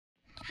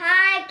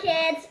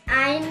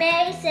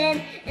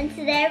Mason, and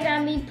today we're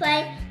going to be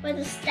playing with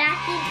the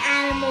stacking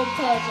animal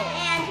puzzle.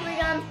 And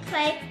we're going to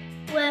play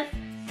with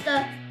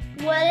the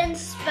wooden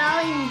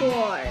spelling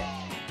board.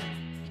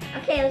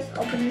 Okay, let's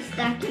open the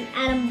stacking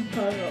animal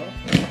puzzle.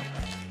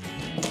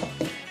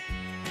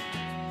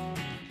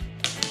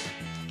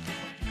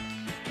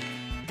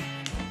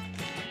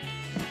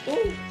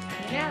 Ooh,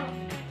 now.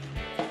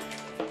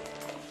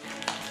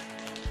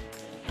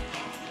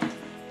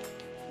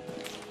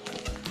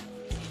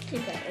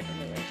 Take that open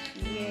it right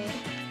here.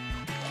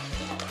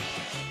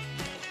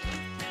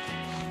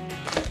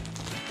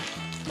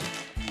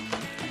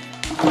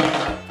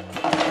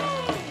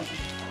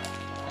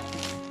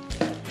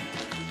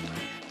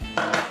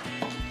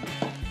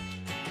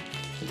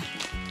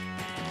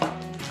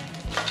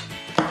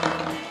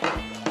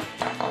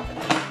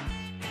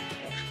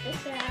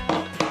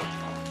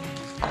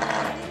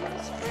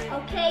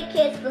 Okay,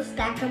 kids, let's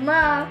stack them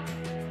up.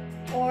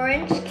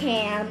 Orange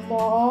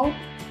camel,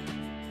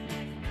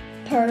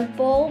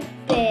 purple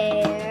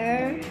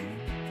bear,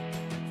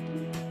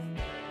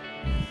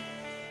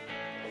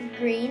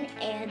 green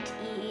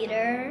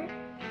anteater,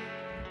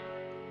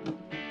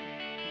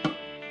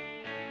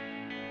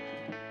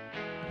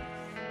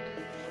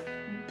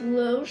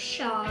 blue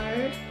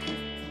shark,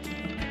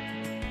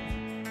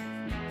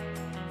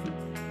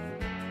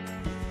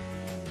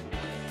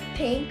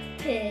 pink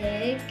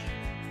pig,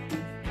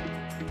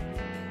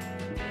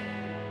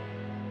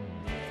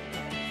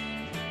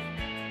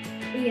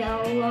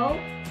 yellow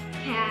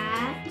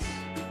cat,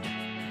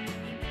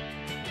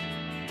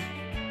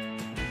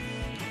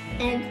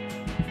 and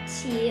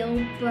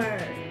teal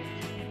bird.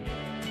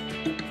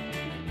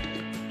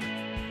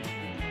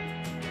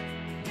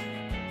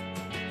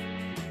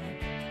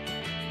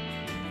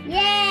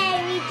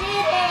 Yay, we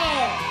did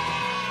it!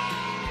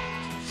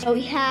 So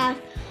we have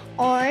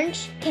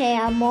orange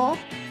camel,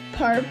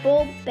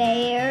 purple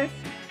bear,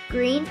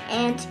 green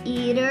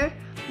anteater,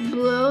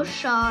 blue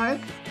shark,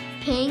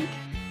 pink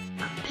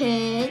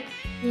pig,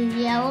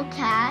 yellow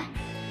cat,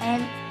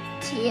 and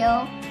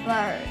teal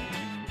bird.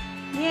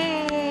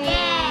 Yay!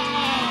 Yay!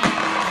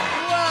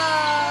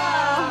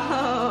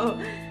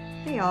 Whoa!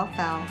 They all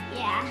fell.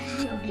 Yeah.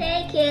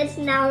 Okay, kids,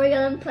 now we're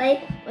gonna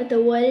play with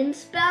the wooden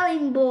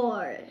spelling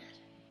board.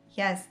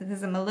 Yes, this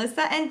is a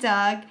Melissa and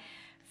Doug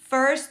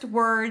first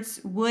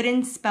words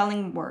wooden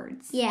spelling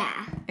words.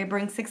 Yeah. It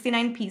brings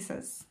 69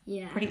 pieces.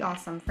 Yeah. Pretty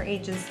awesome for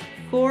ages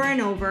 4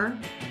 and over.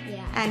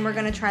 Yeah. And we're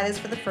gonna try this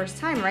for the first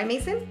time, right,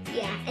 Mason?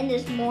 Yeah, and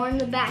there's more in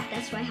the back.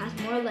 That's why it has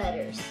more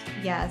letters.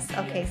 Yes.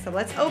 Okay, so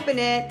let's open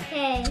it.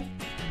 Okay.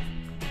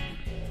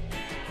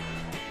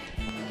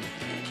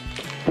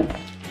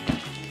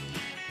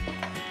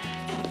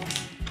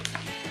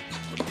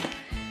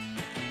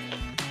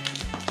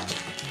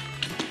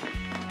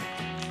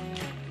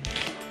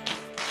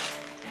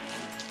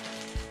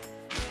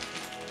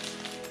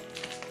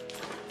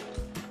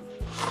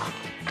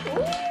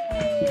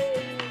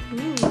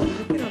 Ooh,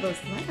 look at all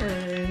those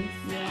letters.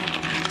 Yeah.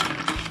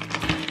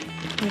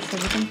 Okay, so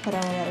we can put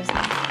our letters in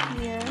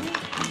here.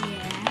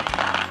 Yeah.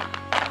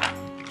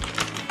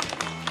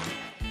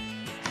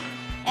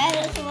 And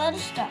there's a lot of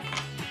stuff.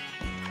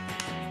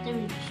 Let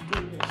me just do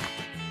this.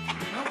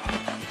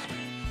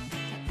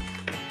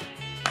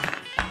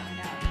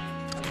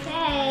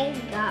 Okay,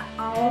 we got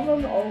all of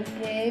them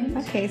open.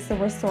 Okay, so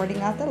we're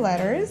sorting out the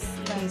letters.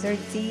 These are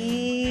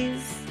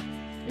D's.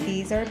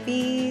 These are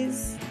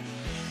B's.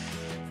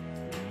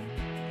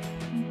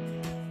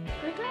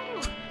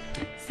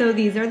 So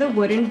these are the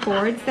wooden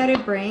boards that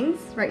it brings,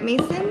 right,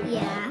 Mason?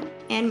 Yeah.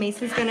 And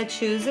Mason's gonna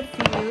choose a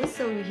few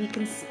so he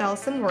can spell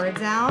some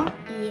words out.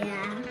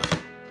 Yeah.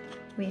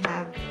 We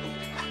have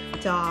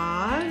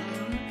dog.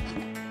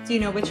 Do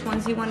you know which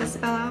ones you want to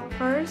spell out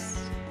first?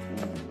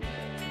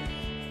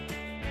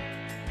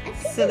 I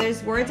think So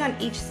there's words on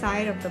each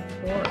side of the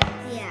board,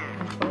 yeah.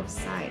 on both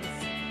sides.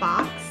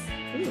 Fox.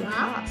 Ooh,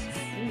 Fox.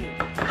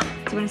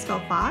 Do you want to spell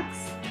fox?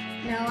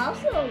 No,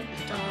 also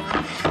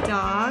dog.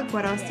 Dog.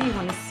 What else do you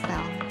want to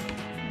spell?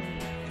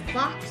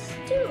 Fox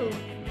too.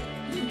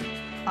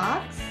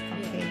 Fox?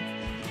 Okay.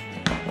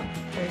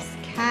 There's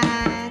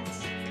cat.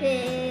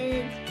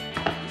 Pig.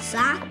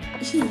 Sock.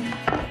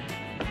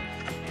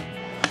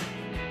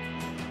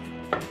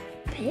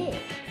 Pig.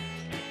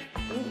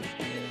 Ooh.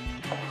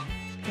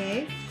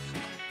 Pig.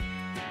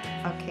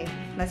 Okay,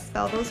 let's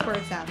spell those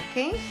words out,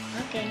 okay?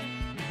 Okay.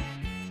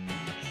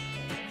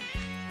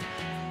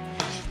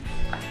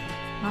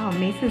 Wow,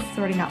 Mason's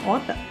sorting out all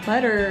the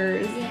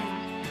letters. Yeah.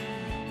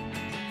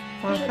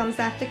 What comes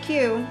after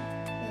Q?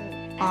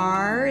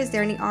 R. Is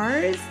there any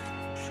R's?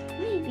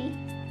 Maybe.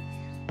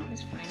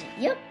 Let's find it.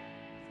 Yep.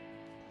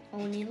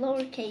 Only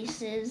lower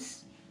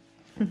cases.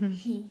 Yep,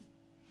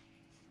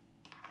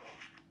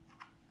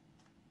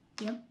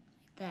 like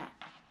that.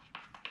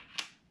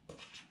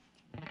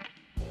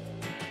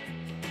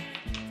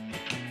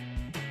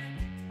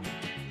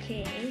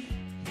 Okay.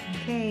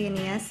 Okay,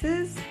 any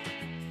S's?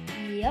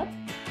 Yep.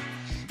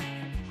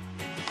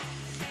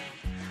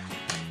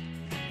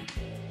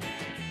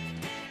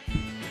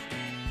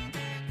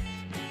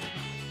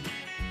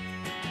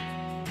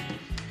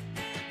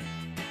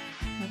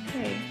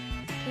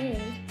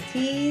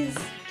 T's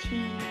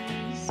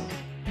T's.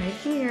 right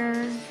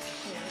here.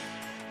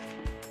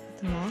 Put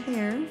them all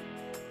there.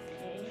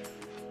 Okay.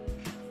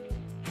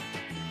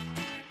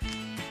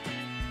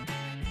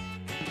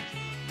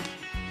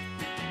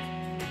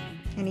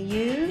 Any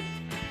U's?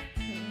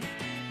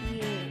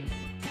 U.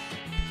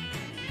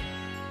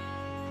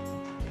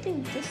 I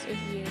think this is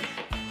U.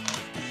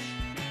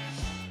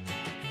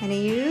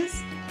 Any U's? I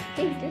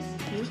think this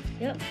is U.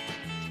 Yep.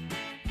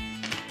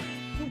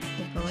 Yes,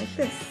 they go like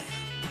this.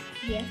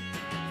 Yeah.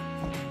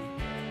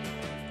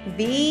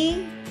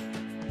 V,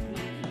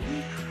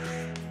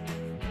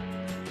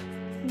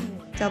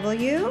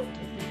 W,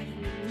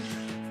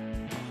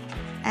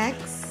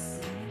 X,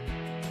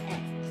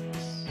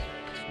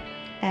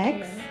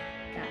 X,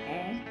 Got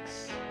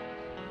X.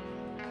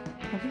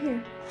 over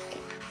here,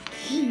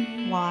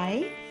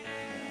 Y,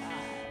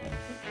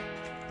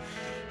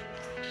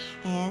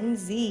 and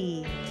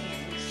Z.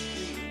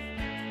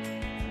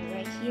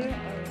 Right here or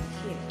right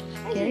here?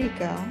 There you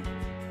go.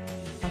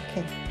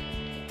 Okay.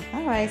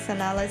 All right, so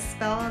now let's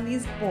spell on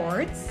these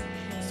boards.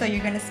 So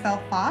you're gonna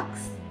spell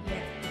fox. Yeah.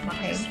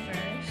 Okay. Fox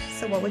first.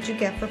 So what would you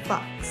get for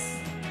fox?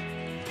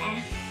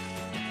 F.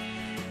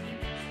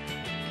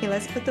 Okay,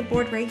 let's put the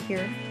board right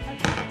here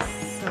Okay.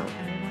 so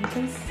everyone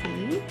can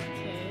see.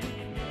 Okay.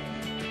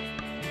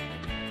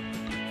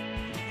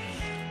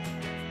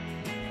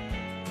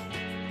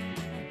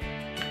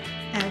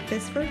 F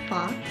is for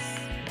fox.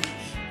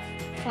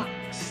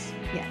 Fox.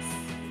 Yes.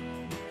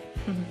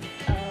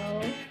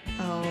 O.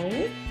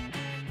 O.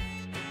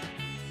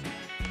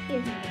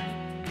 Here's no.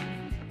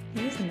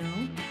 There's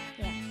no.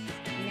 Yeah.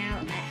 Now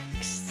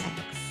X.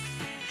 X.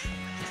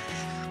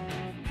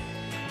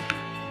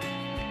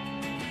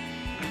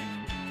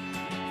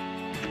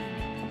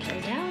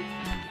 Upside down.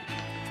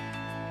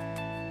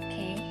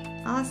 Okay.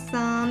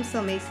 Awesome.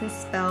 So Mason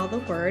spell the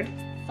word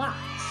Fox.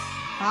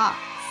 fox.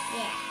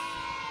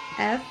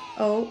 Yeah.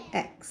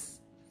 F-O-X.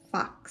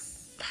 Fox.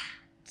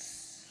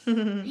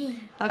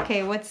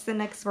 Okay, what's the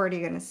next word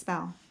you're gonna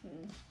spell?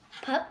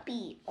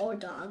 Puppy or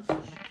dog.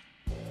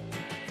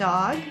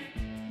 Dog.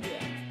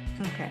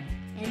 Yeah. Okay.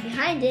 And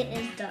behind it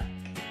is duck.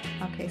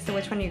 Okay, so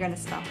which one are you gonna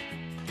spell?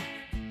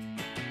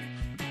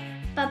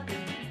 Puppy.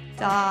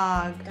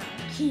 Dog.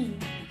 Key.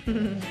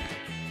 D.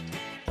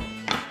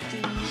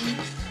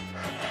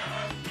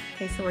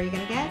 Okay, so where are you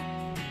gonna get?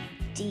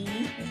 D.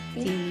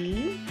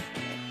 D.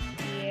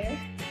 Here.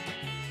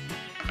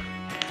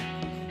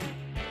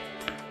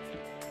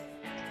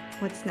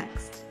 What's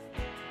next?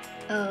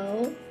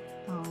 O.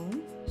 O.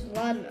 There's a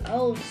lot of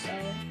O's, so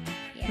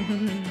yeah.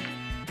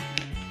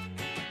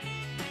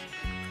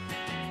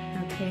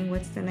 Okay,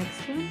 what's the next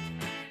one?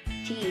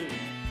 G.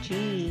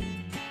 G.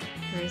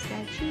 Where's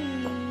that G?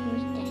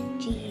 Where's that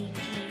G?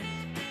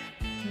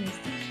 Where's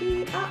the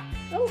G? Ah!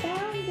 Oh,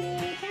 found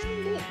it.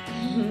 Found it.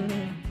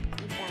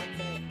 We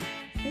found it.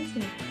 Where's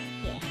it?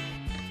 Yeah.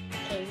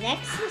 Okay,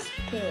 next is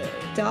pig.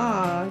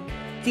 Dog.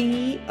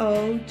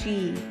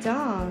 D-O-G.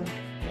 Dog.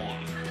 Yeah.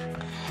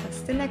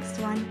 What's the next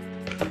one?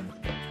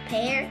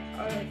 Pear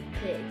or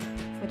pig?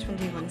 Which one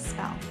do you want to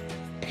spell?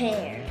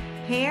 Pear.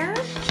 Pear?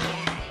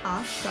 Yeah.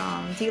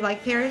 Awesome. Do you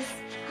like pears?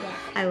 Yeah.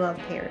 I love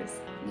pears.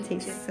 Me It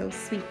tastes too. so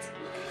sweet.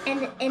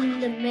 And in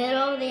the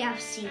middle, they have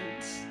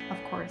seeds. Of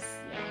course.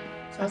 Yeah.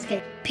 So let's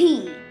get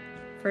P.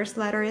 First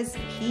letter is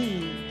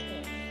P.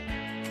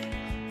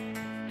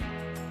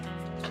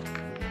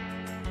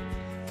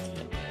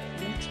 Okay.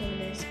 Next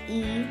one is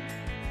E.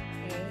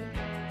 Okay.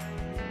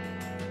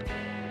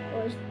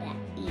 Where's that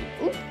E?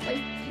 Oop, right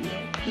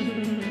here. Okay,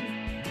 right here.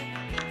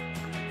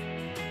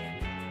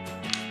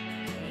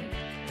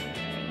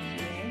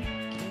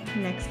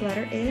 Next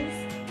letter is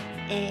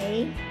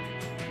A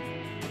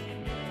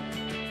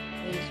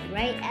is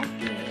right at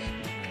the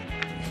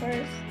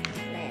first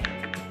letter.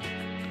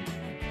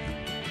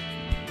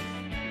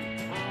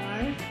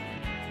 R.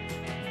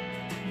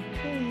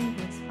 Okay,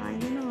 let's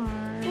find an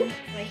R. Oop,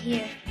 right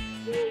here.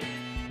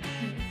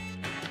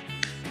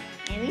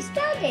 And we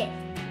spelled it.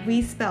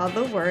 We spell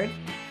the word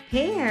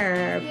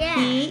pear. Yeah.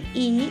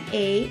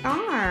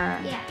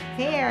 P-E-A-R. Yeah.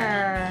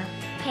 Pear.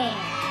 Pear.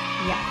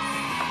 Yes.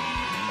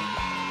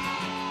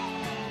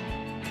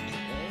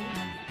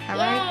 Okay. All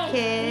right,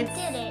 Yay, kids. We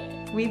did it.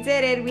 We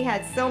did it. We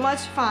had so much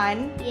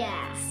fun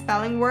Yeah.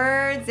 spelling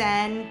words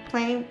and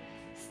playing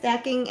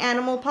stacking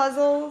animal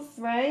puzzles,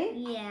 right?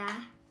 Yeah.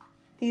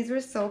 These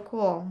were so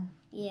cool.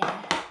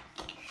 Yeah.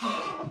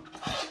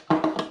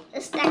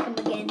 Let's stack them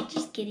again.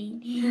 Just kidding.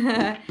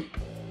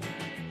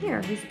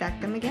 Here, we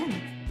stacked them again.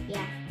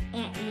 Yeah.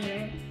 Ant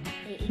ear.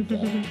 They eat the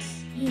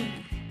ants.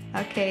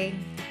 Okay.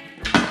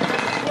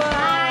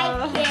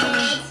 Bye,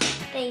 kids.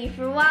 Thank you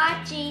for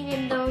watching,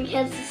 and don't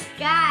forget to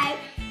subscribe.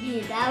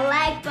 Hit that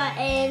like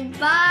button.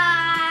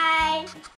 Bye.